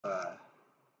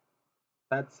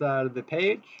That side of the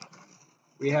page,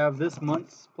 we have this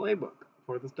month's playbook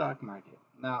for the stock market.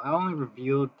 Now, I only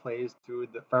reviewed plays through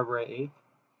the February 8th,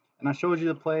 and I showed you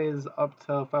the plays up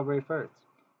till February 1st.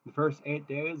 The first 8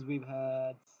 days, we've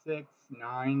had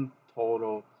 9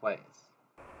 total plays.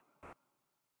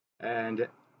 And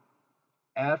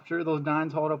after those 9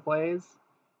 total plays,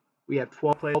 we have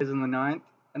 12 plays in the 9th,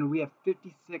 and we have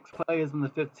 56 plays in the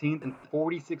 15th and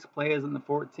 46 plays in the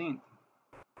 14th.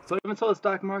 So even though the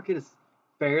stock market is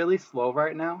fairly slow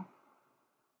right now,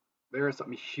 there are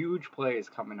some huge plays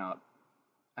coming up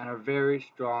and a very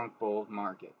strong bull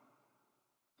market.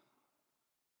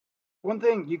 One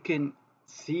thing you can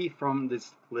see from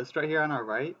this list right here on our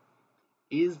right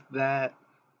is that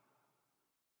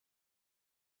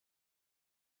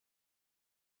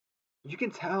you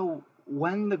can tell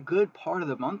when the good part of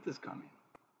the month is coming.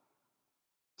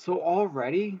 So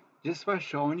already, just by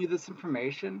showing you this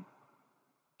information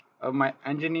of my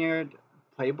engineered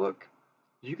playbook,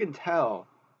 you can tell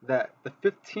that the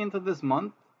 15th of this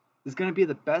month is going to be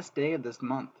the best day of this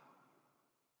month.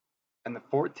 And the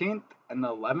 14th and the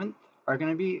 11th are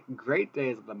going to be great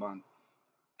days of the month.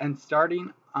 And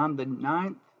starting on the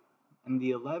 9th and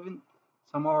the 11th,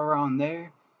 somewhere around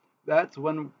there, that's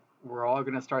when we're all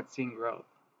going to start seeing growth.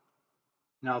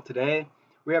 Now today,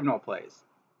 we have no plays.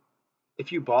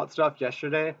 If you bought stuff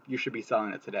yesterday, you should be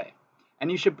selling it today. And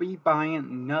you should be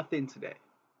buying nothing today.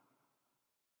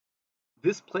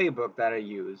 This playbook that I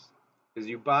use is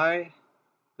you buy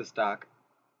the stock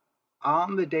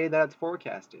on the day that it's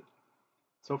forecasted.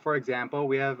 So for example,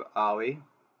 we have Ali,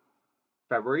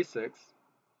 February 6th.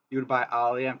 You would buy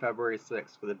Ali on February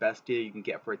 6th for the best deal you can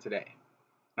get for it today.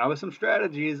 Now there's some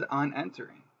strategies on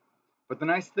entering. But the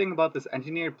nice thing about this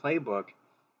engineered playbook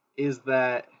is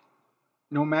that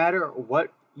no matter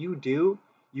what you do,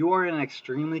 you are in an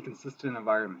extremely consistent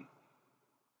environment.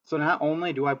 So not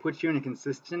only do I put you in a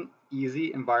consistent,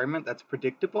 easy environment that's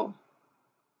predictable,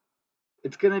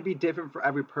 it's going to be different for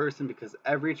every person because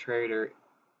every trader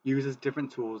uses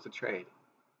different tools to trade.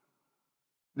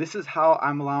 This is how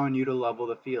I'm allowing you to level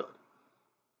the field.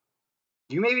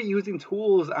 You may be using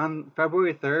tools on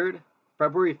February 3rd,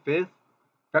 February 5th,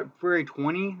 February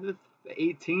 20th, the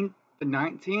 18th, the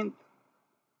 19th,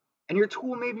 and your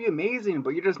tool may be amazing,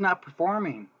 but you're just not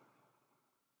performing.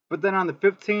 But then on the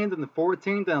 15th and the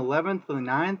 14th and 11th and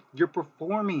the 9th, you're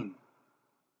performing.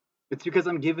 It's because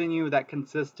I'm giving you that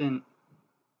consistent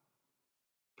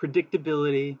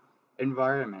predictability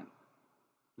environment.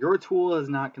 Your tool is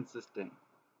not consistent.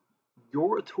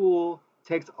 Your tool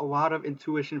takes a lot of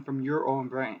intuition from your own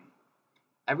brain.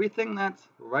 Everything that's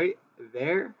right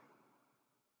there,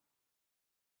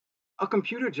 a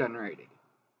computer generated.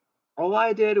 All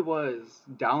I did was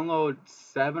download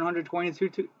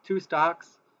 722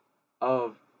 stocks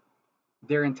of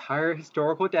their entire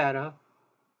historical data,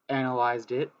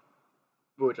 analyzed it,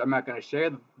 which I'm not going to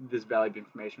share this valuable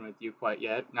information with you quite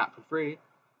yet, not for free.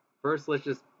 First, let's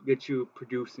just get you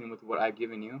producing with what I've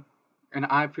given you, and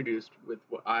I produced with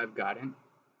what I've gotten.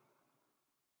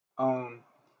 And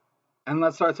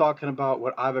let's start talking about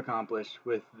what I've accomplished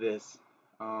with this,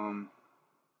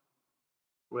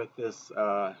 with this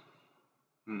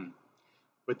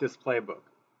playbook.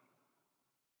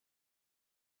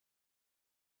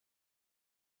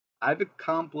 I've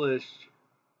accomplished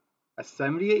a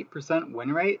 78%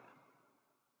 win rate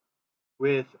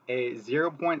with a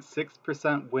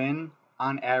 0.6% win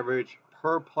on average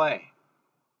per play.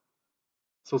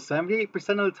 So 78%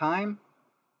 of the time,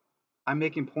 I'm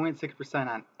making 0.6%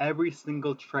 on every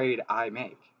single trade I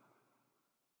make.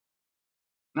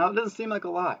 Now, it doesn't seem like a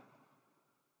lot,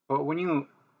 but when you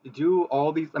do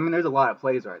all these, there's a lot of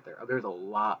plays right there. There's a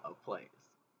lot of plays.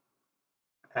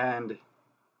 And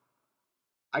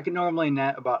I can normally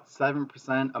net about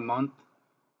 7% a month,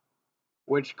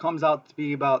 which comes out to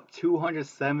be about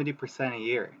 270% a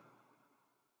year.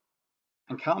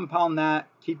 And compound that,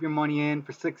 keep your money in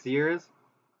for 6 years.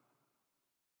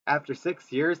 After 6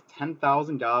 years,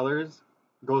 $10,000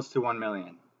 goes to $1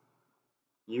 million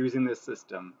using this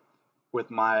system with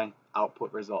my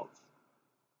output results.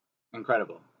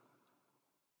 Incredible.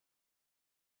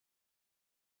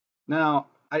 Now,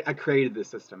 I created this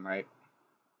system, right?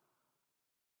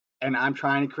 And I'm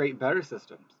trying to create better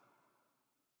systems.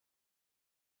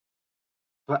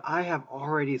 But I have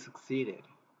already succeeded.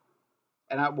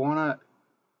 And I want to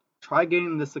try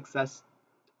getting the success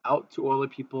out to all the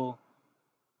people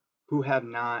who have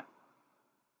not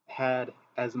had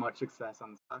as much success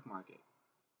on the stock market.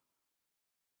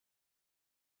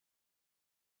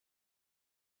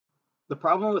 The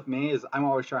problem with me is I'm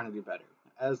always trying to do better.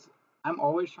 As I'm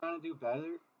always trying to do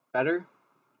better,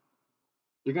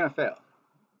 you're going to fail.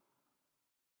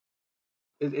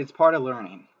 It's part of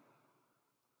learning.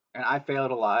 And I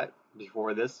failed a lot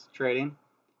before this trading,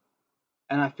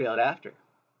 and I failed after.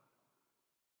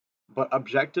 But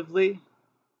objectively,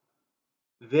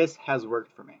 this has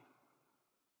worked for me.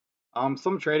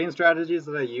 Some trading strategies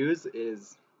that I use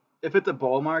is if it's a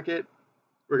bull market,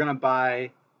 we're gonna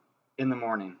buy in the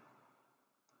morning,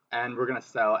 and we're gonna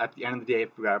sell at the end of the day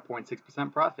if we got a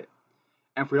 0.6% profit.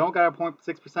 And if we don't got a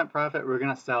 0.6% profit, we're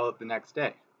gonna sell it the next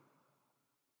day.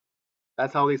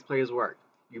 That's how these plays work.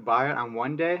 You buy it on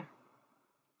one day,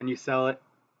 and you sell it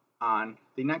on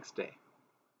the next day,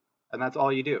 and that's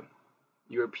all you do.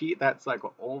 You repeat that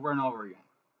cycle over and over again.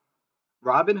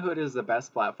 Robinhood is the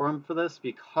best platform for this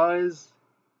because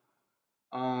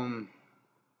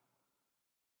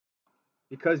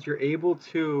you're able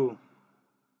to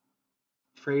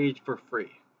trade for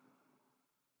free.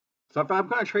 So if I'm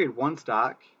going to trade one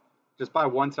stock, just buy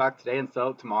one stock today and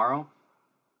sell it tomorrow,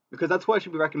 because that's what I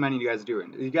should be recommending you guys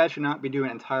doing. You guys should not be doing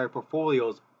entire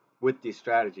portfolios with these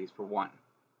strategies for one.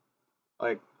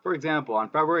 Like, for example, on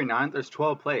February 9th, there's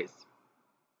 12 plays.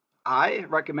 I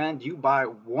recommend you buy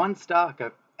one stock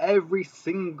of every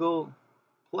single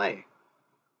play.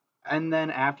 And then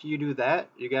after you do that,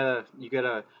 you get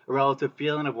a relative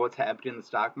feeling of what's happening in the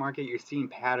stock market. You're seeing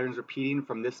patterns repeating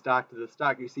from this stock to this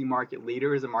stock. You see market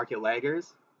leaders and market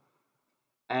laggers.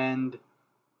 And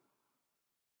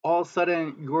all of a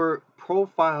sudden your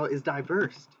profile is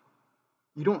diverse.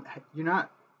 You're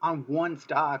not on one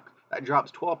stock that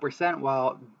drops 12%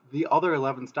 while the other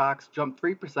 11 stocks jump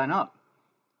 3% up.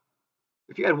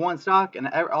 If you had one stock and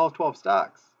all 12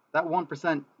 stocks, that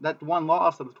 1%, that one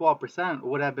loss of the 12%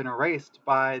 would have been erased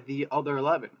by the other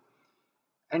 11.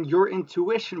 And your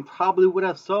intuition probably would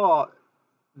have saw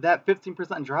that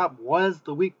 15% drop was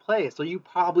the weak play. So you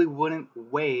probably wouldn't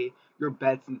weigh your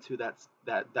bets into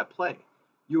that play.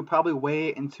 You would probably weigh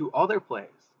it into other plays.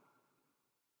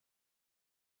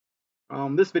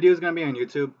 This video is going to be on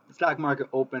YouTube. The stock market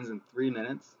opens in 3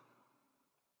 minutes.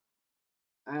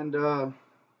 And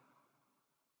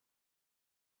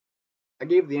I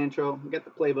gave the intro. We got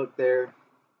the playbook there.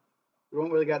 We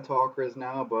don't really got talkers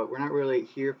now, but we're not really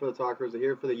here for the talkers. We're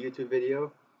here for the YouTube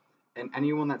video. And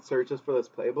anyone that searches for this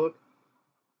playbook,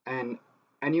 and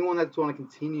anyone that's going to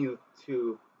continue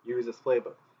to use this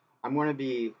playbook, I'm going to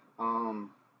be on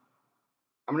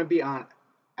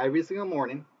every single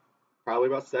morning, probably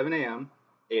about 7 a.m.,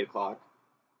 8 o'clock,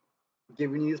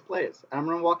 giving you these plays. And I'm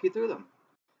going to walk you through them.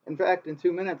 In fact, in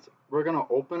 2 minutes, we're going to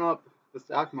open up the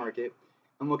stock market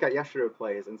and look at yesterday's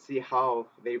plays and see how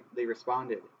they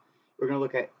responded. We're going to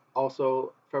look at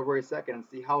also February 2nd and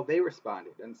see how they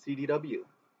responded and CDW.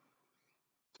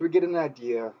 So we get an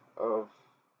idea of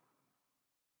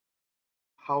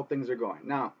how things are going.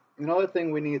 Now, another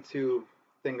thing we need to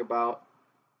think about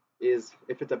is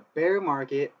if it's a bear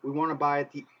market, we want to buy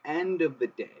at the end of the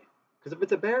day. Because if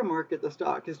it's a bear market, the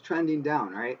stock is trending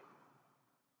down, right?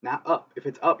 Not up. If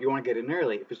it's up, you want to get in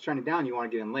early. If it's trending down, you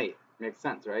want to get in late. Makes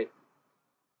sense, right?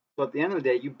 So at the end of the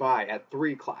day, you buy at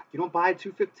 3 o'clock. You don't buy at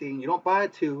 2:15. You don't buy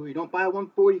at 2. You don't buy at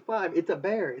 1:45. It's a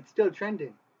bear. It's still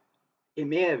trending. It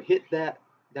may have hit that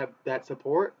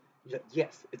support. You're like,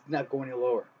 yes, it's not going any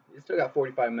lower. You still got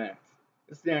 45 minutes.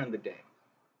 It's the end of the day.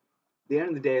 The end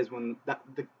of the day is when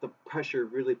the pressure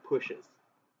really pushes.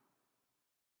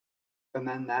 And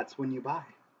then that's when you buy.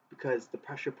 Because the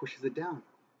pressure pushes it down.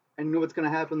 And you know what's going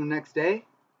to happen the next day?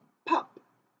 Pop.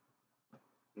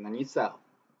 And then you sell.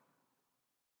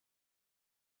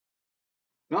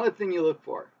 Another thing you look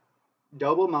for: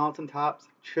 double mountaintops,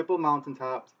 triple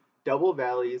mountaintops, double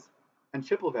valleys, and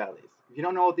triple valleys. If you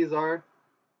don't know what these are,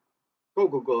 go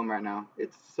Google them right now.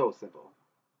 It's so simple.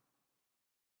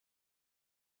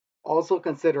 Also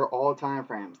consider all time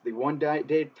frames. The 1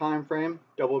 day time frame,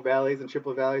 double valleys and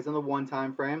triple valleys, and the 1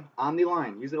 time frame on the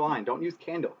line. Use a line. Don't use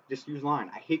candle. Just use line.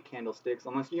 I hate candlesticks.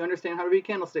 Unless you understand how to read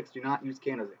candlesticks, do not use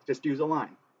candlesticks. Just use a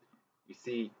line. You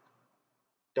see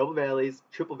double valleys,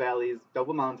 triple valleys,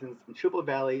 double mountains, and triple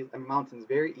valleys and mountains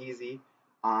very easy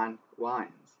on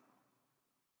lines.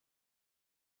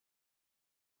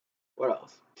 What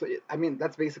else? So, I mean,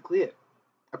 that's basically it.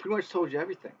 I pretty much told you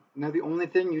everything. Now, the only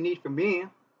thing you need from me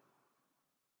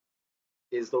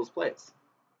is those plays,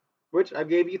 which I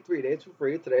gave you 3 days for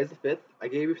free. Today's the 5th. I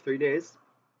gave you 3 days.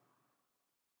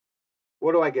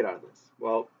 What do I get out of this?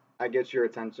 Well, I get your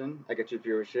attention, I get your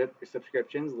viewership, your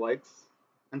subscriptions, likes,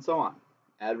 and so on.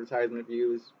 Advertisement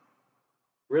views.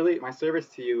 Really, my service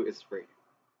to you is free.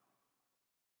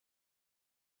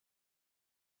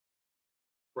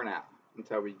 For now,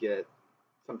 until we get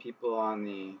some people on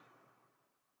the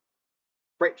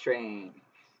freight train.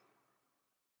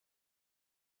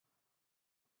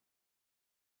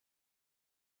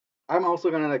 I'm also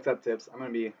going to accept tips. I'm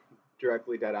going to be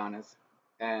directly dead honest.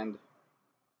 And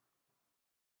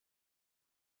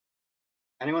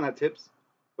anyone that tips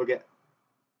will get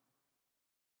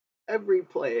every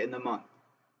play in the month,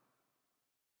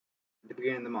 at the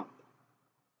beginning of the month.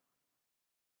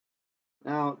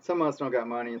 Now, some of us don't got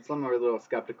money, and some are a little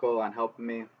skeptical on helping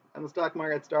me. And the stock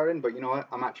market started, but you know what?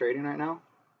 I'm not trading right now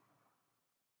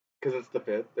because it's the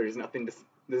 5th. There's nothing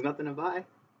to buy.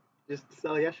 Just to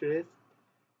sell yesterday's.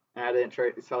 And I didn't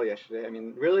trade to sell yesterday. I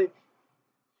mean, really,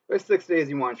 there's 6 days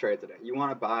you want to trade today. You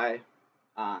want to buy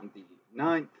on the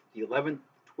 9th, the 11th,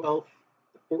 12th,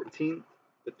 the 14th,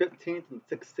 the 15th, and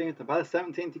the 16th. And by the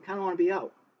 17th, you kind of want to be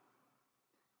out.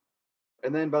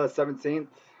 And then by the 17th,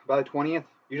 by the 20th,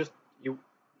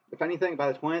 if anything,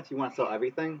 by the 20th, you want to sell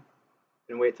everything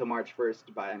and wait till March 1st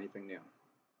to buy anything new.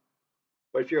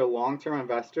 But if you're a long-term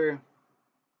investor,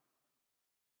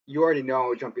 you already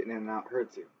know jumping in and out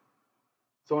hurts you.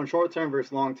 So in short-term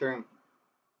versus long-term,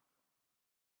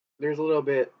 there's a little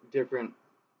bit different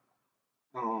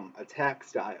attack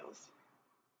styles.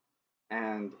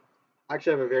 And I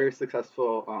actually have a very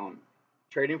successful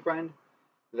trading friend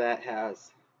that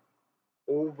has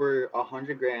over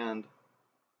 100 grand,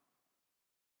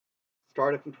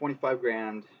 started from 25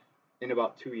 grand in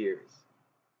about 2 years.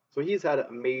 So he's had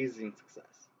amazing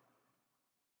success.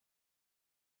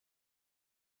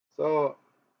 So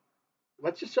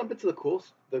let's just jump into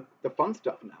the fun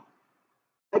stuff now.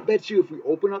 I bet you if we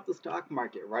open up the stock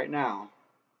market right now,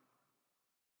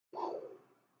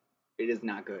 it is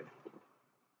not good.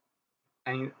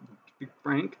 And to be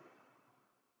frank,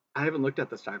 I haven't looked at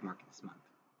the stock market this month.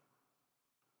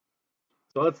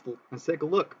 So let's take a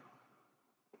look.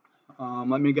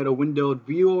 Let me get a windowed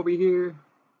view over here.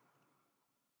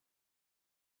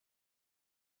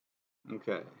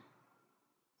 Okay.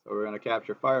 So we're gonna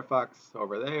capture Firefox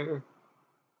over there.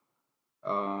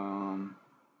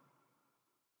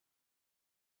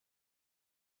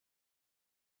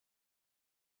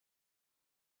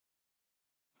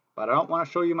 But I don't want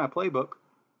to show you my playbook.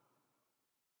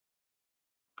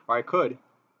 Or I could.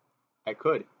 I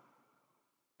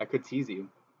could tease you.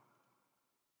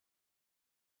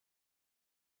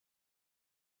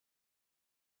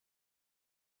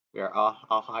 Yeah,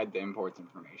 I'll hide the imports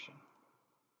information.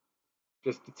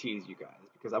 Just to tease you guys.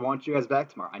 Because I want you guys back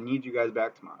tomorrow. I need you guys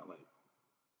back tomorrow. Like,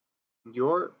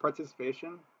 your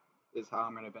participation is how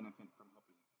I'm gonna benefit from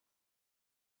helping you.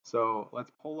 So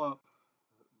let's pull up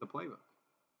the playbook.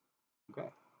 Okay.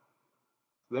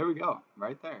 So there we go,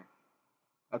 right there.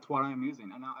 That's what I'm using.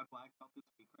 And now I blacked out this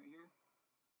week right here.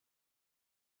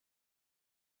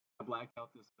 I blacked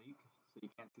out this week, so you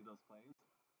can't see those plays.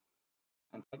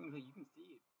 And technically, you can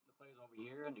see the plays over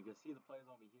here, and you can see the plays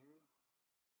over here.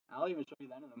 I'll even show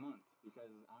you the end of the month,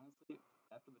 because honestly,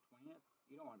 after the 20th,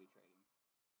 you don't want to be trading.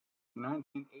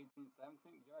 19th, 18th,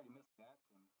 17th, you already missed the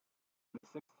action.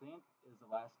 The 16th is the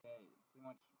last day. Pretty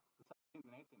much the 17th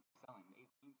and 18th is selling. The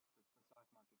 18th, the stock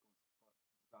market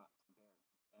drops there,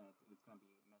 and it's going to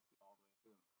be messy all the way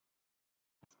through.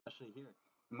 Especially here,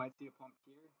 you might see a pump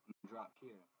here and a drop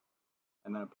here,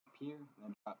 and then a pump here and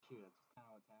then a drop here. That's just kind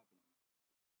of what's happening.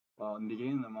 Well, in the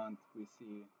beginning of the month, we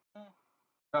see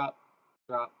drop,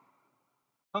 drop,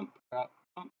 pump, drop,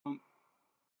 pump, pump,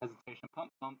 hesitation,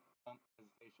 pump, pump, pump,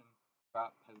 hesitation,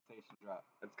 drop, hesitation, drop.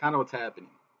 That's kind of what's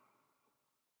happening.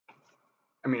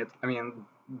 I mean,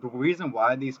 the reason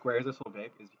why these squares are so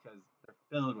big is because they're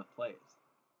filled with plays.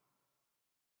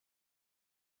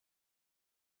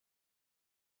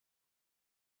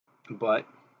 But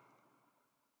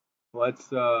let's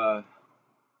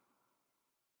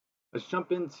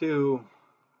jump into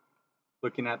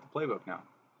looking at the playbook now.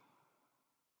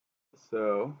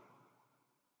 So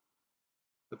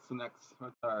what's the next?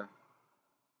 What's our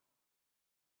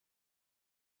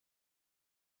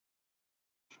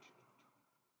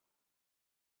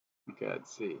Okay,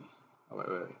 let's see. Oh, wait.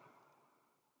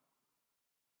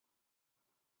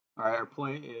 All right, our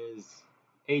play is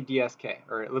ADSK.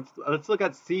 All right, let's look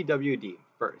at CWD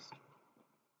first.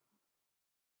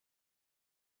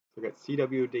 Look at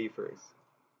CWD first.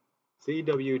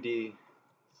 CWD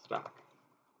stock.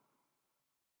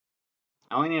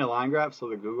 I only need a line graph, so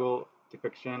the Google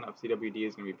depiction of CWD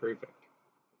is going to be perfect.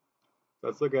 So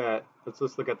let's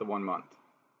just look at the 1 month.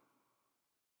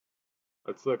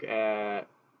 Let's look at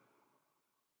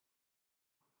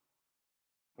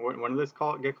when did this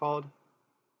get called?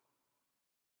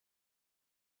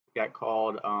 It got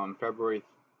called February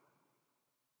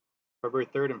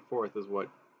 3rd and 4th is what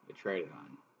it traded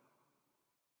on.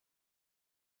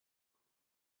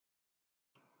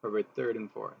 February 3rd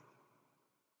and 4th.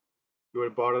 You would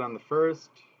have bought it on the 1st.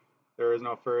 There is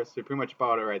no 1st. So you pretty much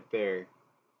bought it right there.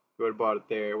 you would have bought it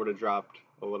there, it would have dropped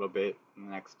a little bit the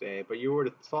next day, but you would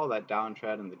have saw that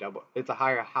downtrend in the double. It's a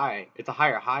higher high. It's a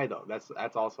higher high though.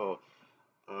 That's also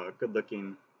good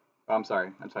looking. Oh, I'm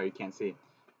sorry. I'm sorry. You can't see.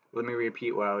 Let me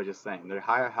repeat what I was just saying. The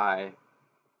higher high.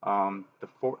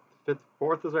 The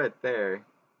fourth is right there.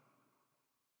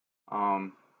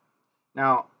 Um,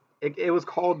 now it was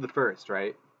called the first,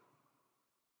 right?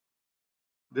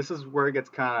 This is where it gets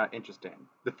kind of interesting.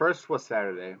 The first was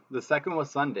Saturday. The second was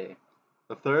Sunday.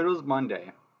 The third was Monday,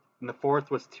 and the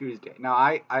fourth was Tuesday.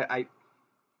 Now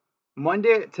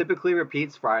Monday typically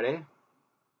repeats Friday,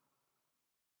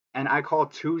 and I call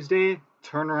Tuesday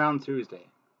turnaround Tuesday.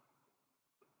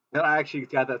 And I actually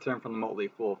got that term from the Motley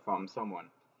Fool from someone,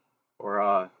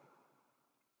 or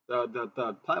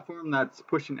the platform that's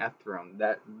pushing Ethereum.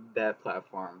 That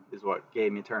platform is what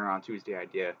gave me turnaround Tuesday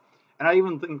idea, and I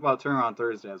even think about turnaround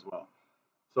Thursday as well.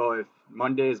 So if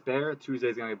Monday is bear, Tuesday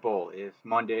is gonna be bull. If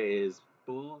Monday is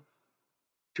bull,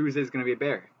 Tuesday is gonna be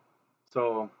bear.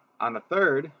 So on the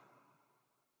third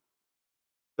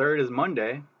is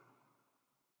Monday,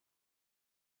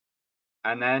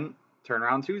 and then turn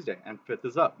around Tuesday, and fifth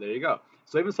is up. There you go.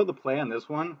 So even so, the play on this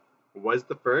one was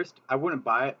the first. I wouldn't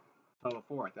buy it till the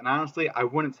fourth, and honestly, I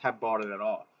wouldn't have bought it at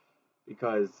all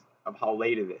because of how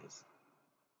late it is.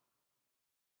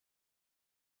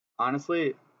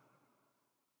 Honestly,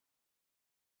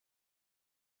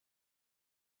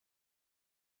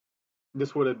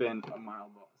 this would have been a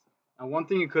mild loss. Now, one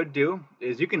thing you could do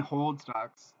is you can hold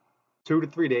stocks 2 to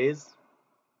 3 days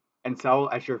and sell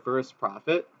at your first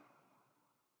profit.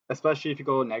 Especially if you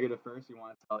go negative first, you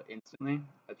want to sell it instantly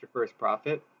at your first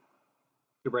profit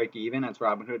to break even. That's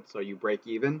Robinhood, so you break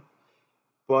even.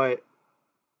 But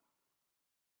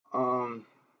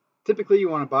typically, you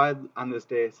want to buy on this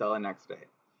day, sell the next day.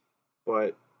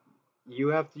 But you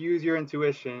have to use your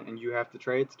intuition and you have to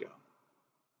trade still.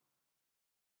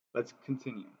 Let's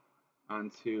continue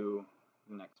on to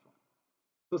the next one.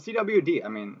 So CWD, I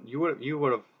mean, you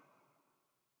would have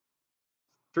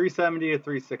 370 to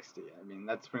 360. I mean,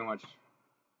 that's pretty much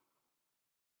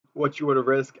what you would have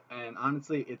risked. And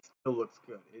honestly, it still looks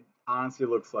good. It honestly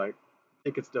looks like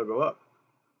it could still go up.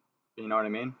 You know what I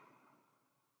mean?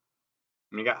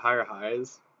 When you got higher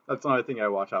highs, that's another thing I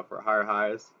watch out for. Higher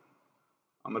highs.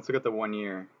 Let's look at the 1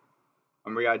 year.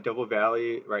 We got Double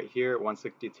Valley right here at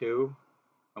 162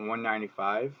 and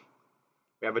 195.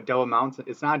 We have a double mountain.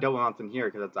 It's not a double mountain here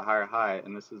because it's a higher high,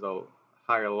 and this is a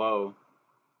higher low.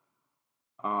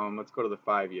 Let's go to the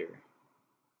 5 year.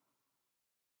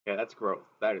 Yeah, that's growth.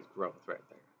 That is growth right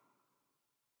there.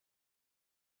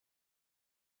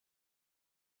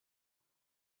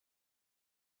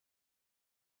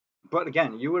 But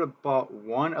again, you would have bought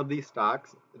one of these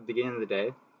stocks at the beginning of the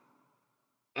day.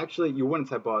 Actually, you wouldn't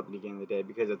have bought at the beginning of the day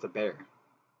because it's a bear. So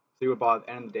you would have bought at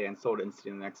the end of the day and sold it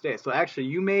instantly the next day. So actually,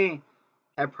 you may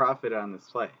have profited on this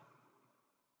play.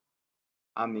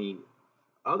 On the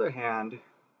other hand,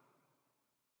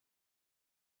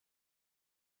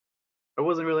 it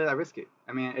wasn't really that risky.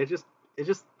 I mean, it's just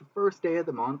the first day of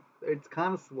the month. It's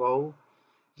kind of slow.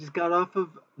 Just got off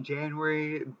of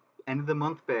January end of the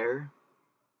month bear.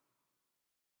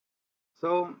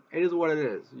 So it is what it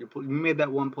is. You made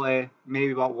that one play,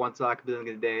 maybe bought one stock at the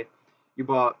beginning of the day. You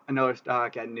bought another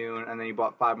stock at noon, and then you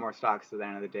bought 5 more stocks at the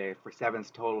end of the day for 7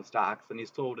 total stocks, and you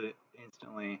sold it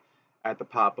instantly at the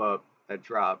pop up that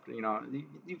dropped.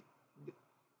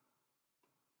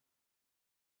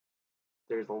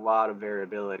 There's a lot of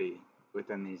variability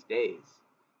within these days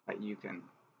that you can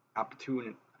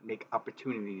make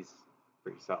opportunities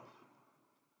for yourself.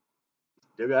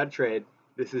 Still got to trade.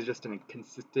 This is just a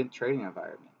consistent trading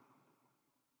environment.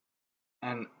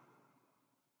 And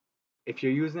if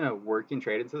you're using a working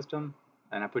trading system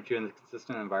and I put you in a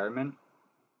consistent environment,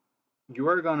 you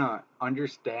are going to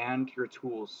understand your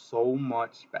tools so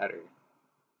much better.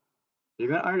 You're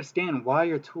going to understand why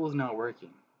your tool is not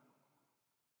working.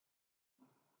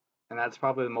 And that's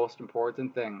probably the most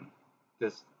important thing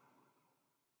this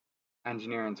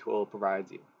engineering tool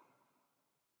provides you.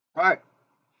 All right.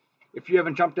 If you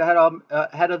haven't jumped ahead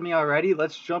of me already,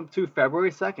 let's jump to February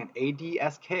 2nd,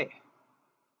 ADSK.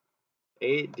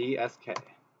 ADSK.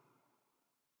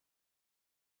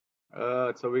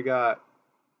 So we got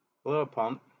a little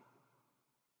pump.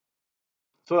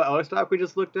 So the other stock we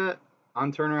just looked at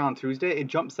on turnaround Tuesday, it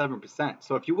jumped 7%.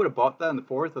 So if you would have bought that in the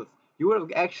fourth, you would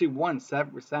have actually won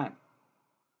 7%.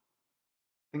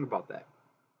 Think about that.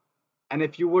 And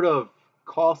if you would have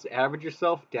cost average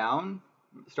yourself down,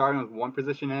 starting with one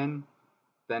position in,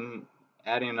 then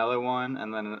adding another one,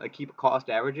 and then keep cost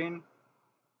averaging,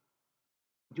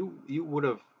 you would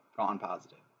have gone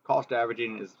positive. Cost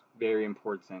averaging is very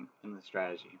important in the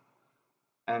strategy.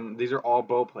 And these are all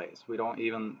bull plays. We don't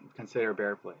even consider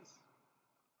bear plays.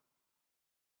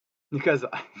 Because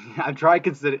I've tried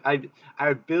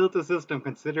I built a system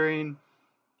considering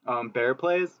bear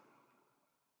plays,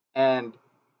 and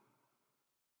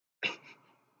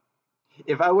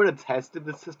if I would have tested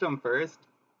the system first,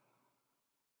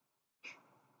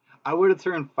 I would have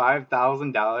turned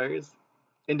 $5,000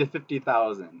 into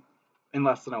 50,000 in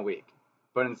less than a week.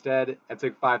 But instead, I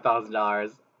took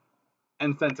 $5,000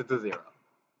 and sent it to zero.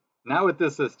 Now with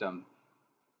this system,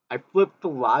 I flipped the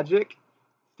logic,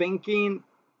 thinking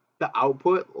the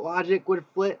output logic would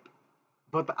flip,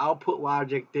 but the output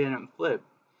logic didn't flip.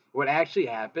 What actually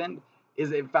happened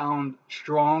is it found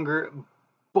stronger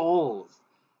bulls.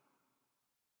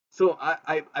 So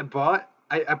I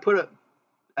put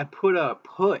a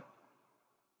put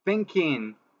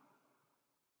thinking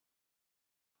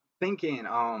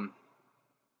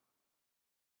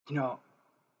you know,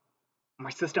 my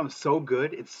system's so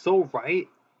good, it's so right.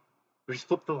 We just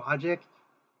flip the logic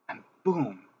and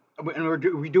boom. And we're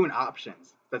doing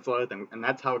options. That's the other thing, and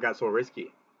that's how it got so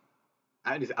risky.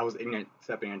 I was ignorant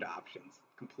stepping into options.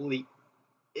 Complete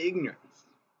ignorance.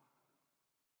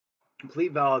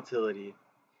 Complete volatility.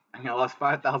 And I lost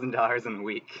 $5,000 in a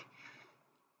week.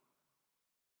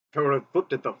 If I would have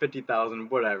flipped it though,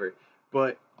 50,000, whatever.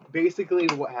 But basically,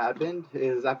 what happened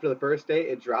is after the first day,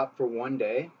 it dropped for 1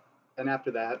 day, and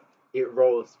after that, it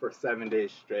rose for 7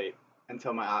 days straight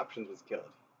until my options was killed.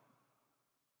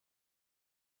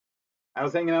 I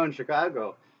was hanging out in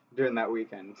Chicago during that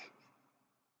weekend.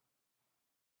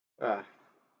 I'm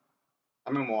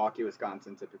in Milwaukee,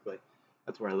 Wisconsin, typically.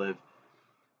 That's where I live.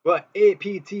 But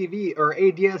APTV or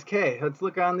ADSK, let's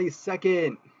look on the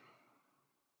second.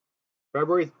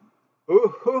 February.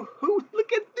 Ooh,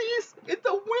 look at this! It's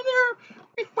a winner!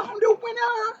 We found a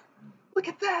winner! Look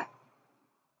at that!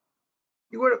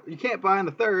 You can't buy on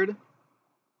the 3rd.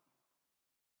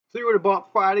 So you would have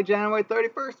bought Friday, January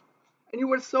 31st, and you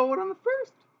would have sold on the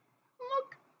 1st.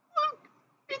 Look,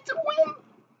 it's a win!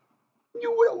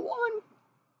 You would have won!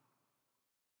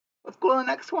 Let's go to the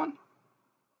next one.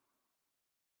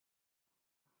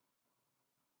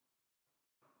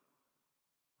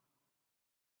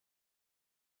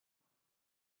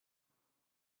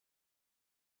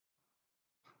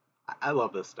 I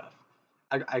love this stuff.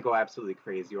 I go absolutely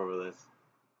crazy over this.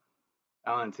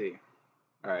 LNT.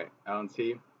 Alright,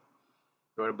 LNT.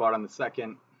 Go to bought on the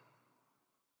 2nd.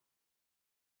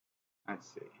 Let's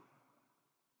see.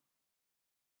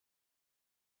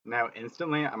 Now,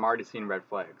 instantly, I'm already seeing red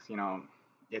flags.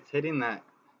 It's hitting that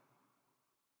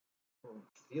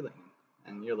ceiling,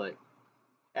 and you're like,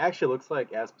 it actually looks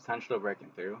like it has potential of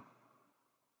breaking through.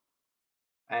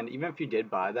 And even if you did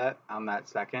buy that on that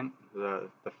 2nd,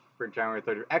 for January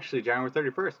 30th, actually January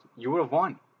 31st, you would have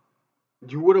won.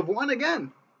 You would have won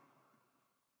again.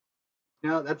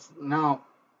 Now let's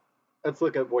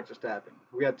look at what just happened.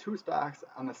 We had two stocks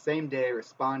on the same day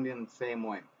responding the same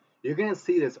way. You're gonna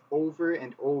see this over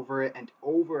and over and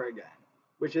over again,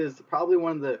 which is probably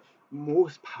one of the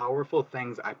most powerful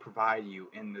things I provide you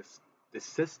in this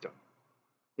system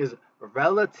is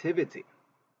relativity.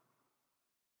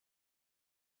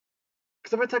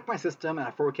 Because if I took my system and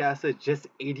I forecasted just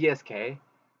ADSK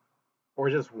or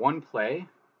just one play,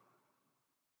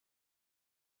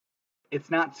 it's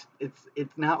not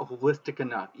holistic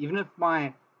enough. Even if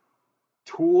my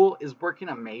tool is working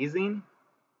amazing,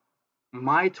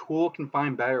 my tool can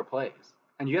find better plays.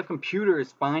 And you have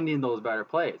computers finding those better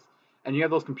plays. And you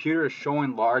have those computers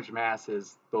showing large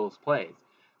masses those plays.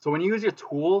 So when you use your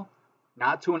tool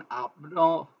not to an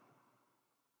optimal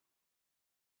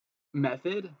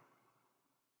method,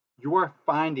 you are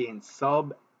finding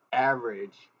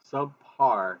sub-average,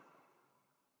 subpar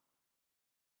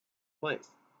plays.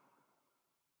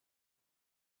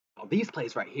 Well, these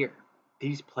plays right here,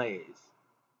 these plays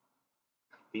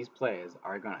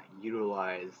are going to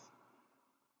utilize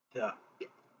the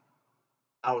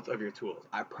out of your tools.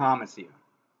 I promise you.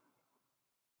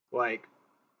 Like,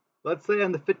 let's say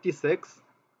on the 56,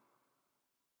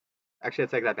 actually I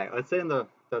take that back. Let's say in the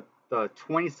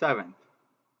 27th,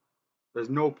 there's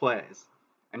no plays,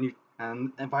 and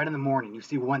right in the morning you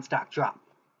see one stock drop.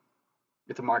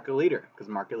 It's a market leader because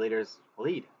market leaders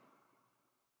lead.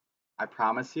 I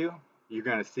promise you, you're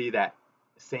gonna see that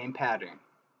same pattern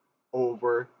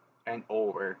over and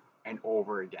over and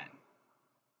over again.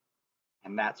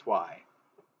 And that's why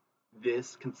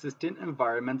this consistent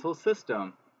environmental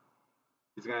system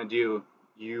is going to do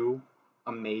you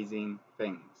amazing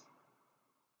things.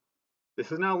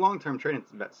 This is not a long-term trading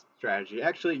strategy.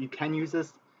 Actually, you can use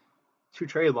this to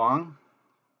trade long.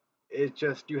 It's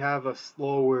just you have a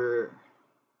slower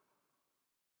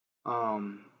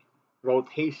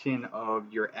rotation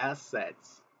of your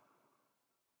assets,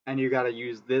 and you got to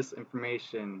use this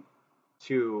information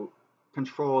to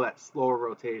control that slower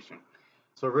rotation.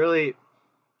 So really,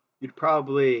 you'd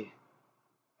probably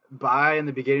buy in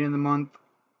the beginning of the month,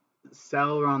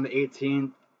 sell around the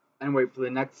 18th, and wait for the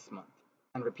next month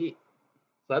and repeat.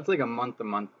 So that's like a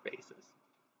month-to-month basis.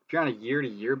 If you're on a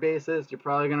year-to-year basis, you're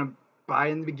probably gonna buy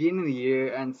in the beginning of the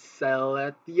year and sell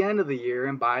at the end of the year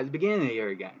and buy at the beginning of the year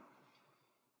again.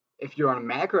 If you're on a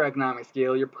macroeconomic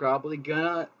scale, you're probably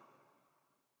gonna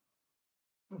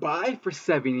buy for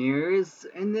 7 years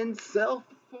and then sell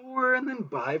for 4 and then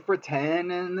buy for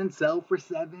 10 and then sell for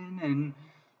 7, and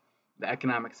the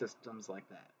economic system's like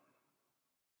that.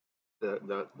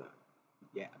 The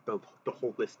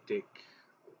holistic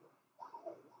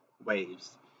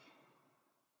waves.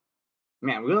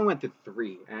 Man, we only went to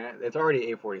 3 and it's already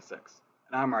 8:46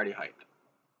 and I'm already hyped.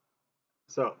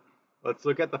 So let's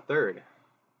look at the third.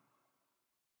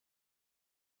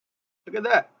 Look at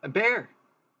that, a bear.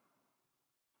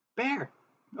 Bear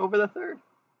over the third.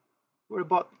 Would have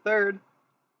bought the third.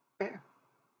 Bear.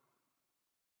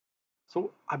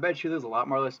 So I bet you there's a lot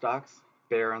more other stocks.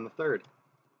 Bear on the third.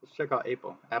 Let's check out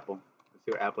Apple. Let's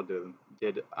see what Apple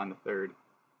did on the third.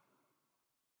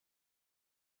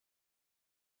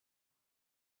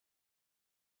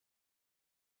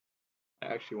 It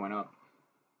actually went up.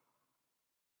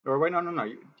 Or wait, no.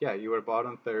 You would have bought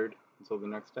on third until the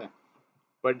next day.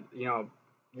 But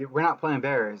we're not playing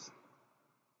bears,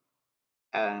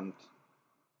 and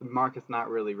the market's not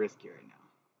really risky right now.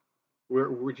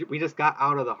 We just got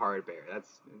out of the hard bear.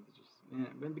 That's just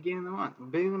the beginning of the month. The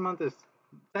beginning of the month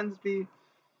tends to be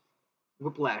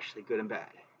whiplashly good and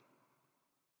bad.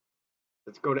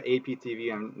 Let's go to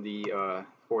APTV on the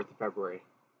 4th of February.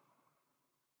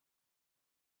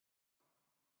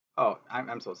 Oh,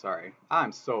 I'm so sorry.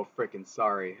 I'm so freaking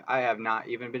sorry. I have not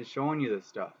even been showing you this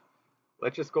stuff.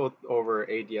 Let's just go over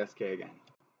ADSK again.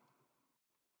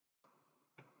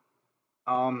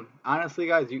 Honestly,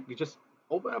 guys, you just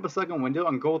open up a second window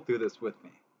and go through this with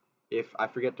me. If I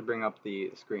forget to bring up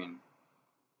the screen.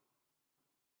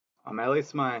 At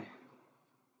least my...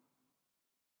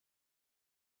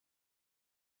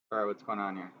 Alright, what's going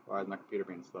on here? Why is my computer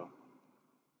being slow?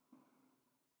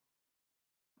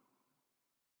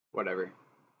 Whatever.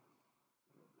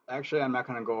 Actually, I'm not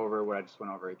going to go over what I just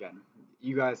went over again.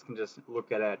 You guys can just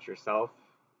look at it yourself.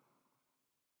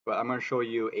 But I'm going to show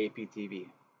you APTV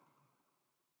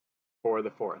for the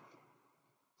 4th.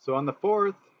 So on the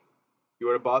 4th, you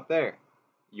would have bought there.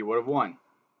 You would have won.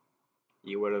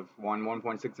 You would have won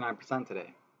 1.69%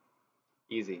 today.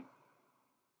 Easy.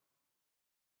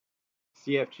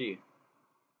 CFG.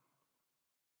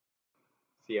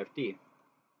 CFD.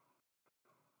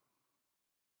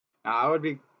 Now, I would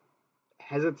be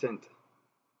hesitant.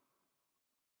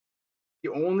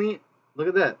 Look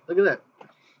at that. Look at that.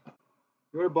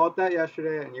 You would have bought that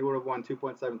yesterday and you would have won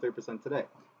 2.73% today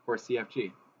for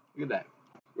CFG. Look at that.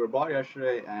 You would have bought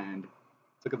yesterday and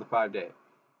look at the 5-day.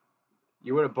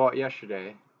 You would have bought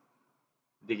yesterday,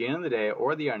 beginning of the day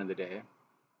or the end of the day.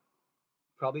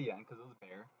 Probably the end because it was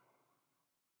bear.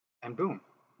 And boom.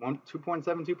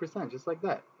 2.72%, just like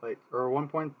that. Or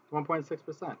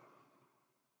 1.6%.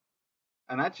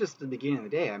 And that's just the beginning of the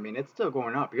day. I mean, it's still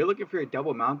going up. You're looking for a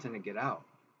double mountain to get out.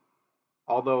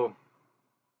 Although,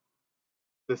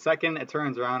 the second it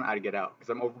turns around, I'd get out because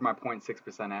I'm over my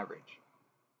 0.6% average.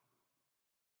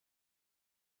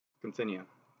 Continue.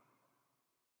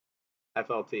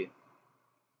 FLT.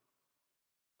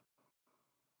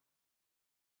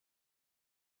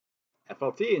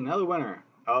 FLT, another winner,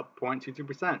 up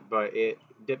 0.22%, but it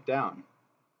dipped down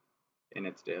in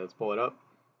its day. Let's pull it up.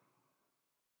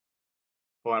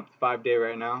 Pulling up the 5-day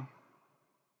right now.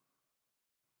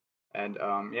 And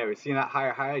yeah, we're seeing that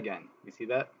higher high again. You see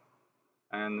that?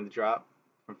 And the drop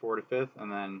from 4 to 5th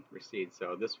and then recede.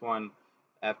 So this one,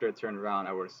 after it turned around,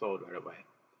 I would have sold right away.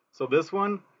 So this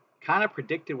one kind of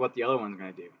predicted what the other one's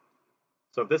going to do.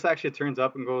 So if this actually turns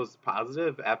up and goes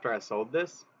positive after I sold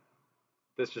this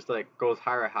just goes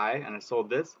higher high and I sold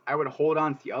this, I would hold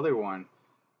on to the other one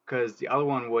because the other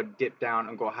one would dip down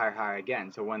and go higher high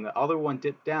again. So when the other one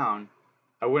dipped down,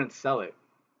 I wouldn't sell it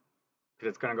because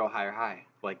it's going to go higher high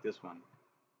like this one.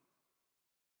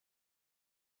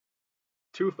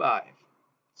 2.5.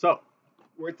 So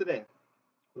we're today.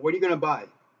 What are you going to buy?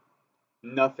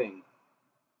 Nothing.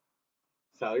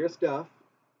 Sell your stuff.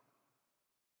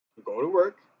 Go to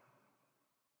work.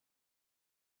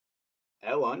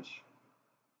 At lunch.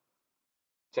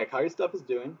 Check how your stuff is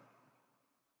doing.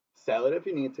 Sell it if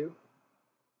you need to.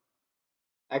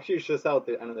 Actually, you should sell at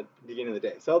the beginning of the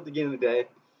day. Sell at the beginning of the day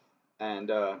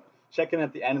and check in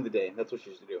at the end of the day. That's what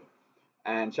you should do.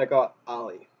 and check out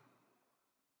Ollie.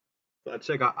 So let's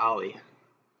check out Ollie.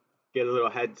 Get a little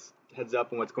heads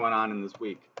up on what's going on in this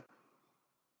week.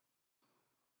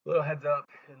 A little heads up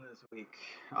in this week,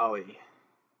 Ollie.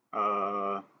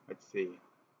 Let's see.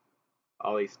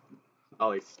 Ollie's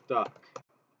stuck.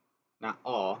 Not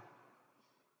all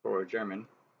for German.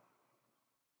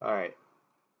 All right.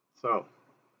 So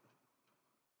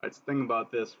let's think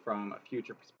about this from a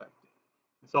future perspective.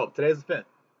 So today's the 5th.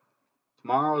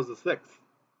 Tomorrow is the 6th.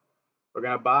 We're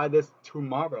gonna buy this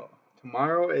tomorrow.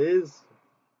 Tomorrow is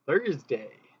Thursday.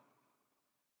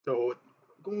 So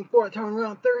going for a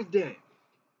turnaround Thursday.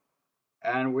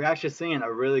 And we're actually seeing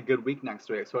a really good week next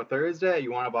week. So Thursday,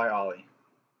 you want to buy Ollie.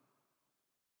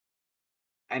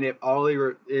 And if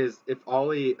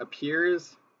Ollie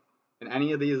appears in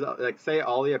any of these, like say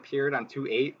Ollie appeared on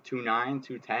 2.8, 2.9,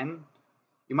 2.10,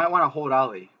 you might want to hold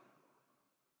Ollie.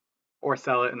 Or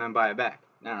sell it and then buy it back.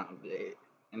 No,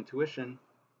 intuition.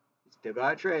 Still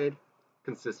gotta trade.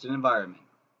 Consistent environment.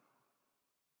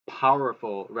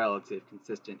 Powerful, relative,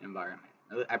 consistent environment.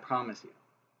 I promise you.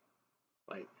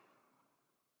 Like,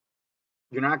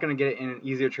 you're not going to get it in an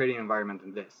easier trading environment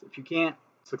than this. If you can't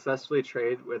successfully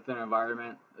trade with an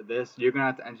environment like this, you're going to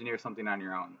have to engineer something on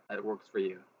your own that works for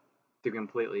you, to be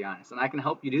completely honest. And I can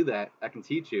help you do that. I can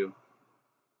teach you.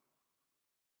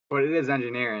 But it is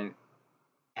engineering,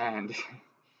 and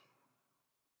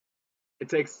it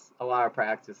takes a lot of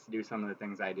practice to do some of the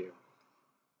things I do.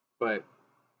 But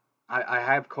I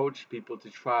have coached people to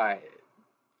try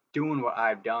doing what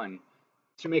I've done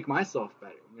to make myself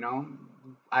better. You know,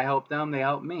 I help them, they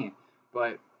help me.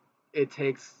 But it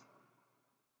takes.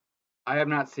 I have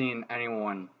not seen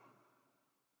anyone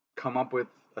come up with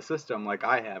a system like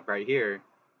I have right here,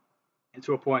 and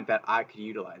to a point that I could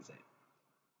utilize it.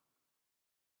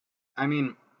 I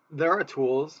mean, there are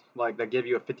tools like that give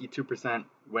you a 52%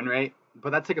 win rate,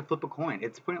 but that's like a flip a coin.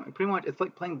 It's pretty much it's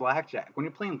like playing blackjack. When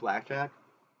you're playing blackjack,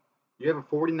 you have a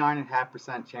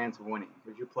 49.5% chance of winning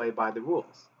if you play by the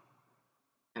rules,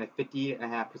 and a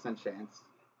 50.5% chance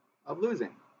of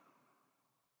losing.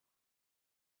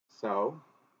 So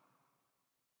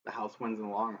the house wins in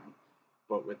the long run.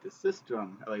 But with the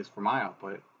system, at least for my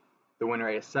output, the win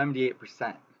rate is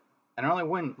 78%, and I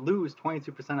only lose 22%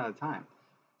 of the time.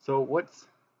 So what's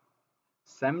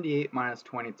 78 minus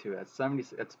 22? That's 70.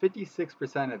 That's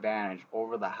 56% advantage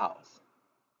over the house,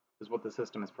 is what the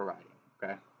system is providing.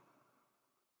 Okay,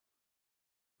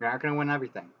 you're not gonna win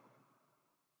everything,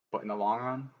 but in the long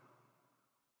run,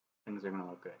 things are gonna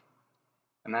look good,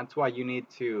 and that's why you need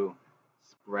to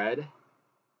spread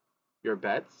your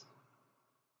bets.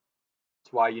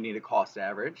 It's why you need a cost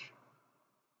average,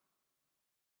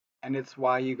 and it's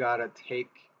why you gotta take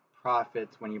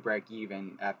profits when you break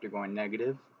even after going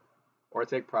negative, or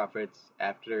take profits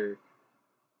after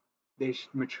they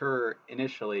mature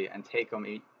initially and take them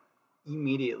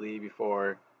immediately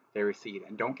before they recede.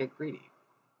 And don't get greedy,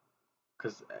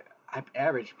 because I've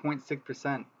averaged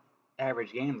 0.6%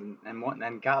 average games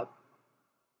and got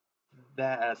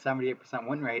that 78%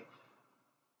 win rate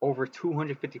over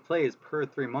 250 plays per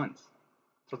 3 months.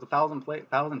 So it's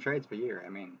 1,000 trades per year. I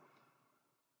mean,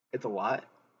 it's a lot,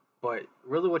 but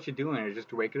really what you're doing is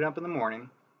just waking up in the morning,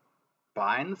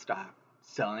 buying the stock,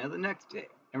 selling it the next day,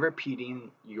 and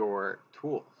repeating your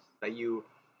tools that you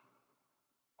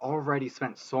already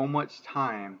spent so much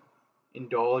time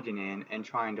indulging in and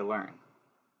trying to learn.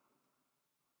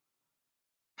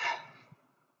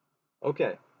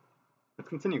 Okay, let's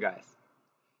continue, guys.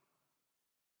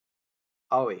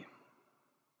 Ollie.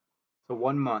 So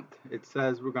 1 month. It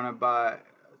says we're gonna buy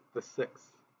the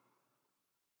 6th.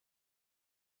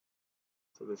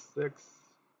 So the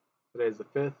 6th. Today's the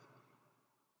 5th.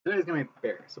 Today's gonna be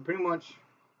fair. So pretty much,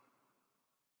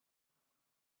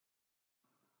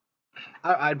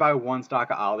 I'd buy one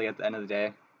stock of Ollie at the end of the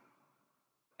day,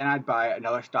 and I'd buy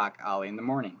another stock Ollie in the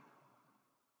morning.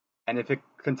 And if it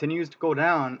continues to go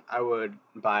down, I would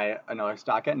buy another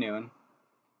stock at noon.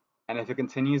 And if it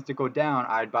continues to go down,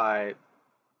 I'd buy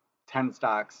 10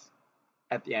 stocks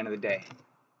at the end of the day.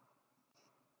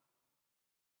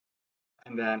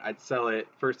 And then I'd sell it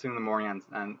first thing in the morning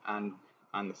on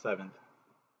the 7th.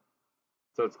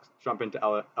 So it's jumping to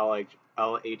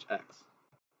LHX.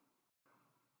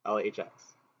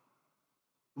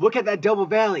 Look at that double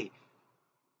valley.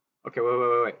 Okay,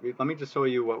 wait. Let me just show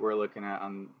you what we're looking at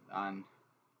on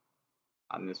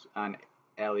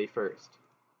LE first.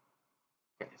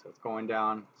 Okay, so it's going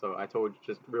down. So I told you,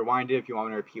 just rewind it if you want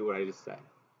me to repeat what I just said.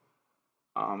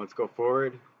 Let's go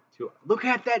forward to look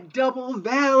at that double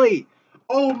valley.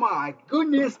 Oh my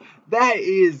goodness, that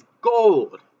is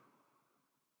gold.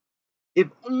 If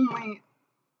only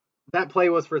that play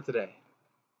was for today.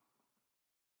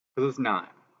 because it's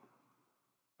not.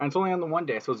 And it's only on the one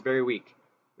day, so it's very weak,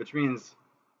 which means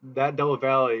that double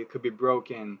valley could be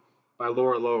broken by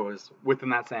lower lows within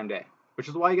that same day. Which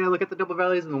is why you gotta look at the double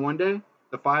valleys in the 1 day,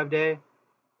 the 5 day,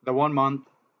 the 1 month,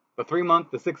 the 3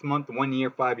 month, the 6 month, the 1 year,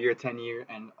 5 year, 10 year,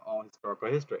 and all historical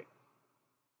history.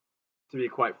 To be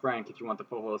quite frank, if you want the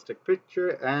full holistic picture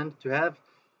and to have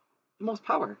the most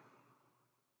power.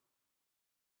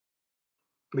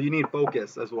 But you need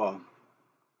focus as well.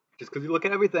 Just because you look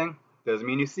at everything doesn't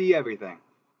mean you see everything.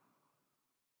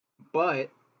 But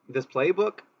this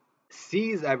playbook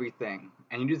sees everything,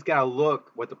 and you just gotta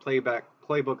look what the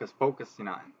playbook is focusing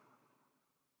on.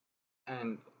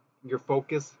 And your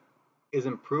focus is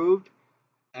improved,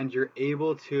 and you're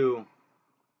able to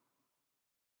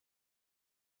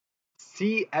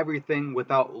see everything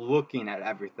without looking at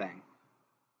everything,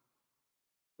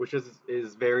 which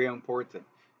is very important.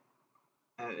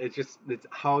 And it's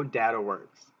how data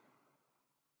works.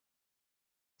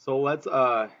 So let's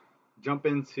jump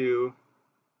into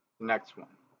the next one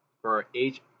for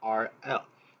HRL.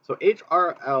 So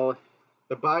HRL,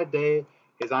 the buy day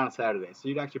is on a Saturday, so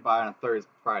you'd actually buy on a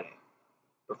Friday.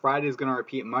 But Friday is going to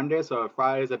repeat Monday, so if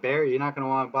Friday is a bear, you're not going to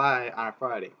want to buy on a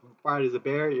Friday. If Friday is a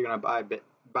bear, you're going to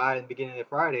buy in the beginning of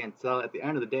Friday and sell at the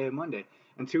end of the day of Monday.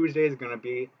 And Tuesday is going to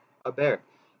be a bear.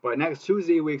 But next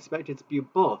Tuesday, we expect it to be a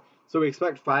bull. So we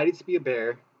expect Friday to be a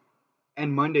bear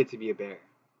and Monday to be a bear.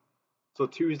 So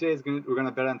Tuesday we're going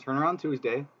to bet on turnaround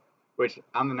Tuesday, which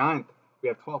on the 9th, we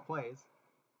have 12 plays,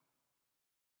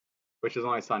 which is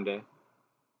only Sunday.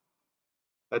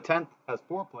 The 10th has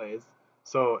 4 plays,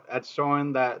 so that's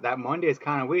showing that Monday is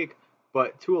kind of weak.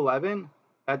 But 211,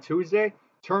 that Tuesday,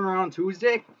 turnaround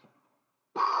Tuesday,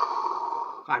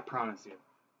 I promise you.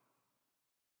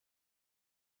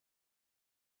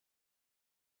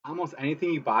 Almost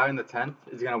anything you buy on the 10th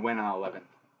is going to win on 11th.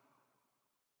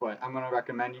 But I'm going to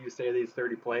recommend you say these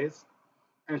 30 plays.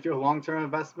 And if you're a long-term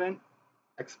investment,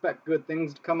 expect good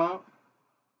things to come out.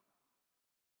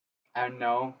 And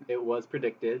no, it was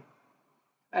predicted.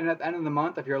 And at the end of the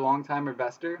month, if you're a long-time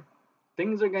investor,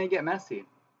 things are going to get messy.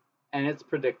 And it's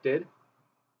predicted.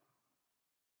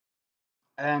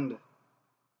 And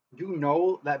you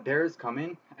know that bear is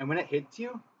coming. And when it hits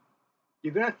you,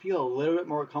 you're going to feel a little bit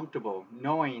more comfortable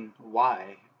knowing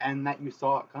why and that you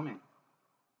saw it coming.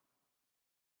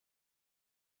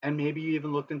 And maybe you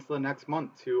even looked into the next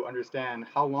month to understand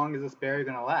how long is this bear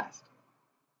going to last?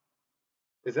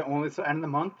 Is it only to the end of the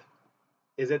month?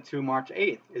 Is it to March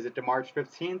 8th? Is it to March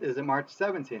 15th? Is it March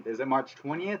 17th? Is it March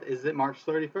 20th? Is it March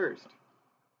 31st?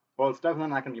 Well, it's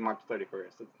definitely not going to be March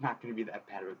 31st. It's not going to be that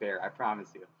bad of a bear, I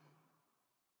promise you.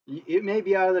 It may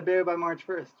be out of the bear by March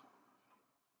 1st.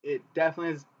 It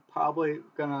definitely is probably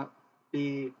going to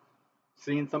be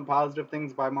seeing some positive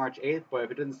things by March 8th, but if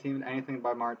it doesn't see anything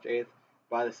by March 8th,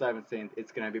 by the 17th,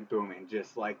 it's going to be booming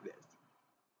just like this.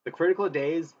 The critical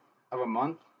days of a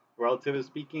month, relatively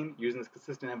speaking, using this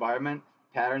consistent environment,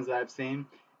 patterns that I've seen,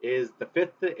 is the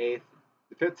 5th to the 8th,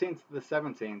 the 15th to the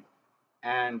 17th,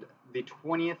 and the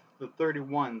 20th to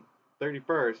the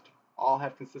 31st all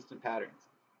have consistent patterns.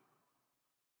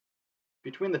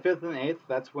 Between the 5th and the 8th,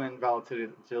 that's when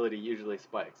volatility usually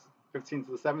spikes. 15th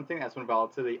to the 17th, that's when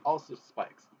volatility also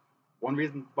spikes. One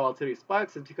reason volatility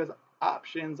spikes is because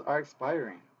options are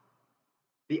expiring.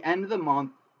 The end of the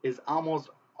month is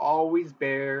almost always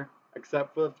bear,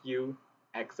 except for a few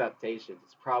exceptions.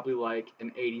 It's probably like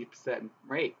an 80%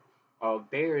 rate of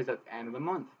bears at the end of the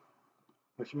month,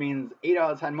 which means 8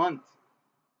 out of 10 months.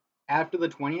 After the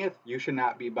 20th, you should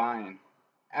not be buying.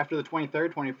 After the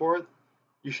 23rd, 24th,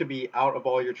 you should be out of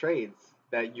all your trades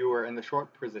that you were in the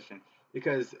short position,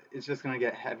 because it's just going to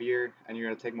get heavier and you're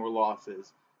going to take more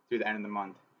losses through the end of the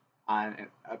month on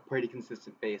a pretty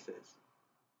consistent basis.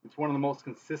 It's one of the most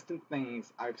consistent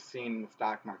things I've seen in the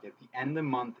stock market. The end of the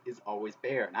month is always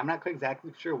bear. And I'm not quite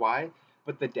exactly sure why,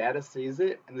 but the data sees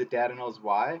it and the data knows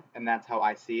why, and that's how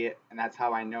I see it, and that's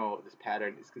how I know this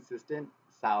pattern is consistent,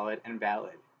 solid, and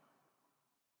valid.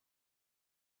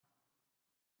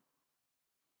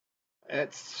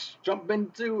 Let's jump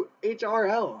into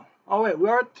HRL. Oh wait, we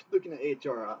are looking at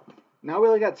HRL. Now we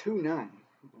only got 2.9.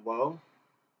 Well,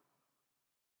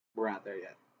 we're not there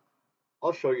yet.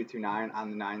 I'll show you 2.9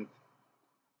 on the 9th.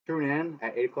 Tune in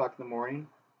at 8 o'clock in the morning.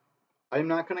 I'm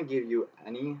not going to give you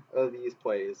any of these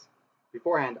plays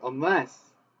beforehand unless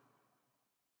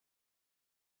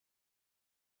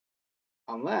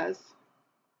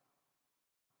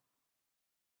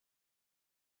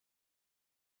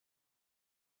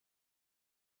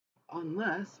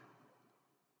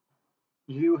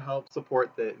you help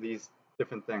support these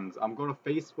different things. Go to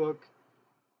Facebook,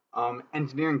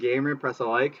 Engineering Gamer, press a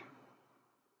like.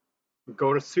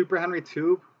 Go to Super Henry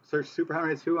Tube, search Super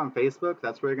Henry 2 on Facebook.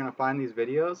 That's where you're gonna find these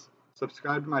videos.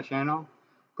 Subscribe to my channel.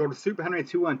 Go to Super Henry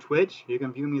 2 on Twitch. You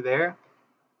can view me there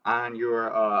on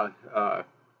your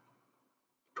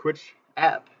Twitch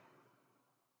app.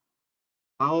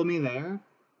 Follow me there.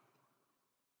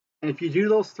 And if you do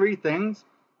those 3 things,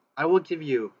 I will give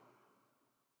you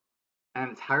an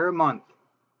entire month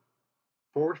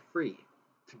for free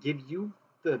to give you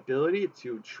the ability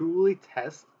to truly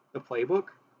test the playbook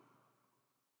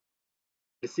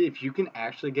to see if you can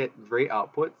actually get great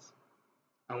outputs.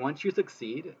 And once you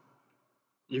succeed,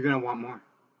 you're going to want more.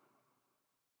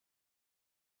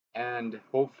 And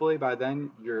hopefully by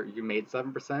then you made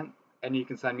 7% and you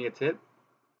can send me a tip.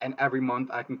 And every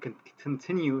month I can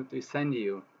continue to send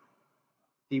you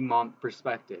the month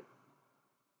perspective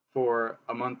for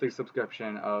a monthly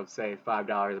subscription of, say,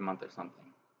 $5 a month or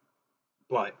something.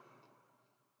 But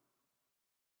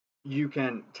you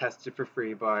can test it for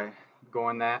free by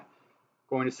going to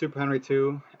Super Henry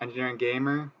 2 Engineering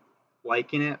Gamer,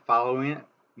 liking it, following it,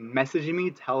 messaging me,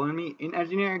 telling me in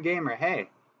Engineering Gamer, hey,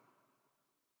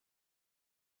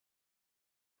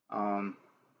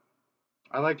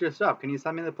 I liked your stuff. Can you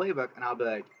send me the playbook? And I'll be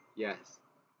like, yes,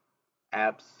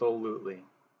 absolutely.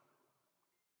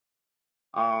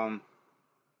 My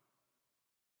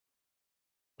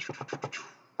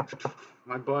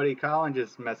buddy Colin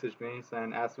just messaged me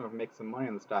saying, asking if we make some money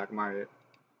in the stock market.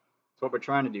 That's what we're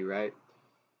trying to do, right?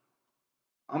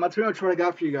 That's pretty much what I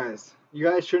got for you guys. You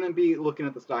guys shouldn't be looking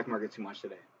at the stock market too much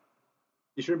today.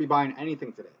 You shouldn't be buying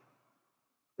anything today.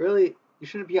 Really, you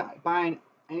shouldn't be buying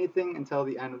anything until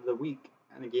the end of the week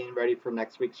and getting ready for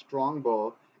next week's strong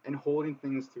bull and holding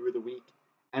things through the week.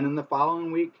 And in the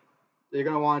following week, you're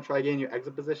going to want to try getting your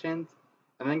exit positions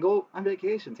and then go on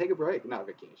vacation. Take a break. Not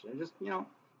vacation. Just,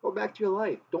 go back to your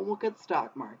life. Don't look at the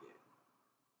stock market.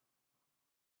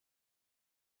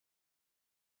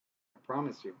 I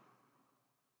promise you.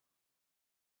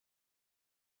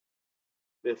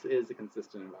 This is a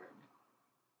consistent environment.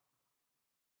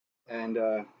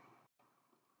 And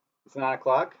it's 9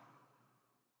 o'clock.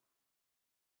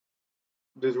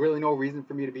 There's really no reason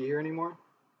for me to be here anymore.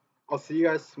 I'll see you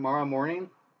guys tomorrow morning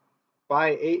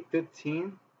by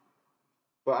 8:15.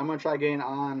 But I'm going to try getting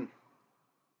on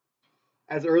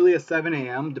as early as 7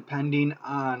 a.m. depending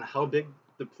on how big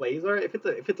the plays are. If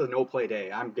it's a no play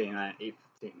day, I'm getting on at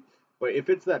 8:15. But if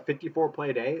it's that 54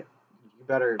 play day,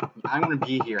 I'm going to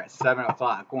be here at 7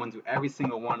 o'clock going through every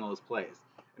single one of those plays.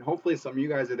 And hopefully some of you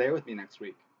guys are there with me next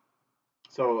week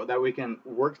so that we can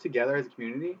work together as a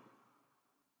community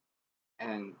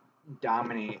and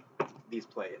dominate these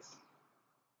plays.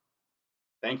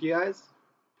 Thank you guys.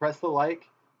 Press the like.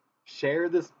 Share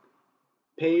this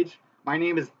page. My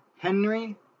name is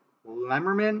Henry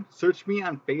Lemmerman. Search me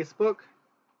on Facebook.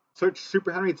 Search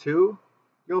Super Henry 2.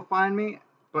 You'll find me.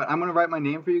 But I'm going to write my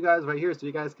name for you guys right here so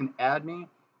you guys can add me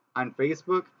on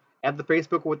Facebook. Add the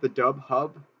Facebook with the Dub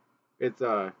Hub. It's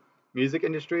a music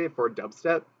industry for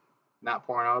dubstep, not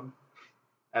Pornhub,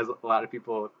 as a lot of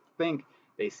people think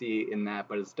they see in that,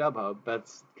 but it's Dub Hub.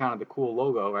 That's kind of the cool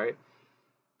logo, right?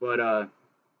 But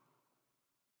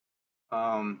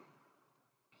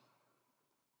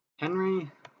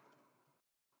Henry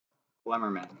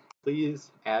Lemmerman, please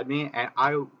add me, and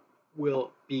I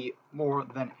will be more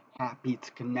than happy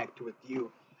to connect with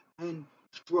you and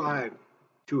strive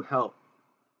to help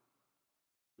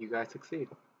you guys succeed.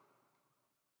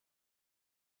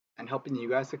 And helping you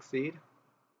guys succeed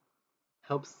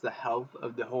helps the health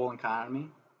of the whole economy,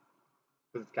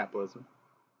 because it's capitalism,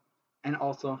 and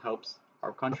also helps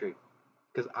our country,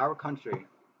 because our country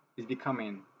is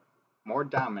becoming more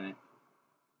dominant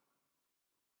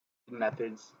in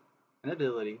methods and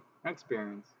ability and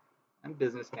experience and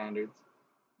business standards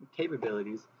and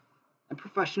capabilities and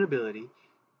professionability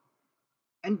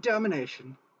and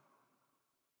domination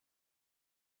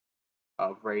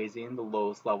of raising the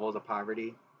lowest levels of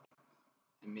poverty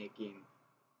and making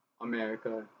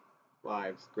America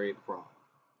lives great for all.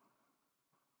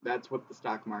 That's what the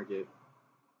stock market,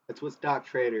 that's what stock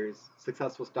traders,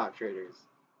 successful stock traders,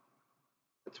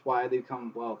 that's why they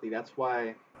become wealthy. That's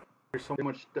why there's so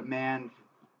much demand.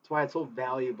 That's why it's so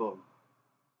valuable.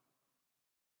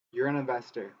 You're an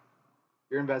investor.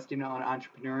 You're investing on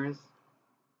entrepreneurs.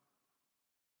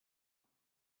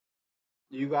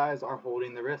 You guys are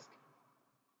holding the risk.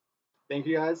 Thank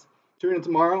you guys. Tune in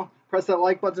tomorrow. Press that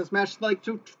like button, smash the like.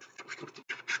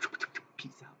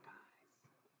 Peace out.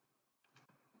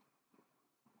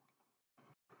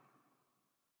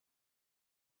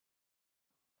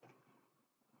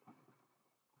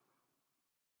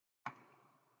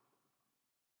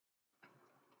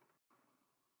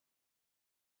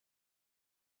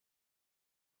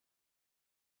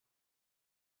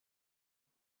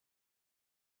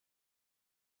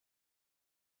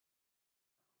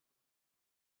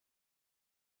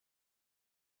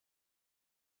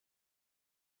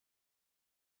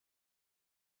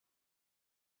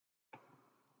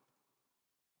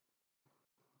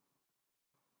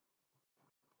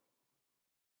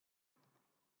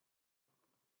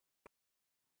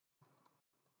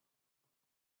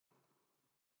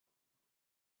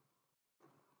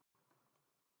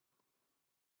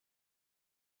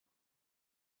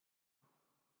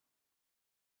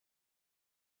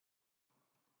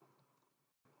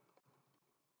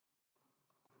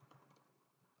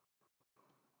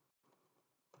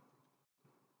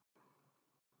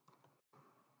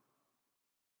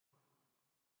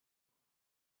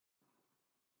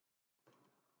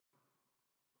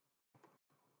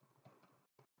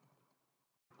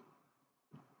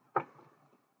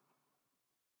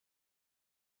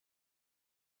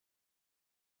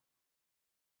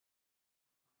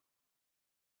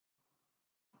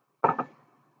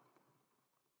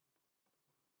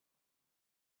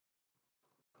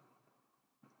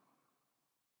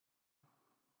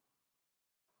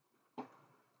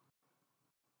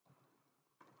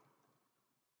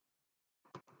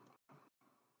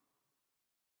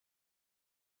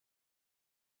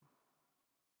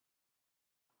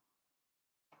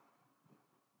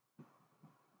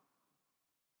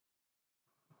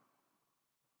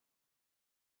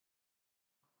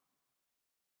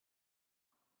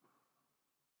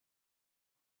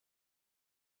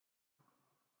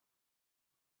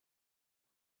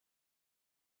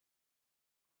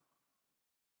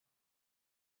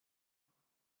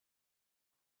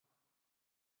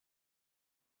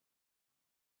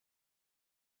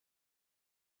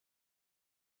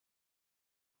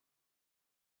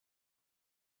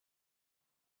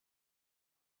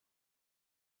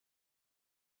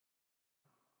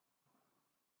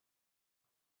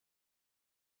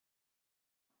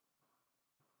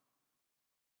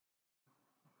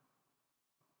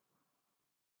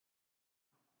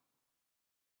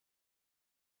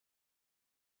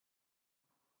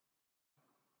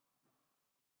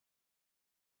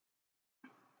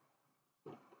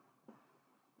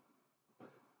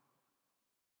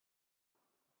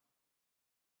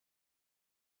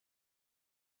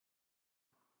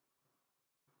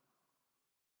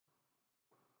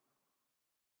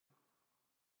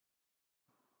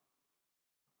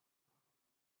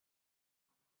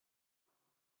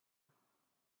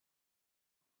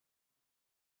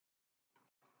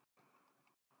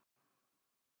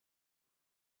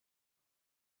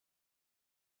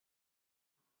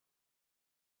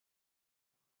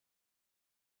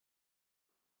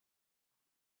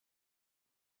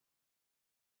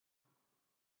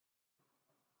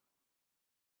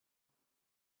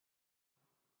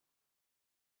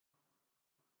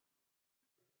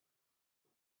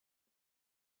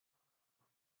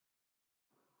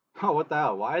 Oh, what the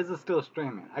hell? Why is it still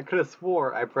streaming? I could have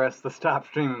swore I pressed the stop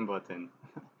streaming button.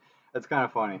 That's kind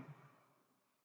of funny.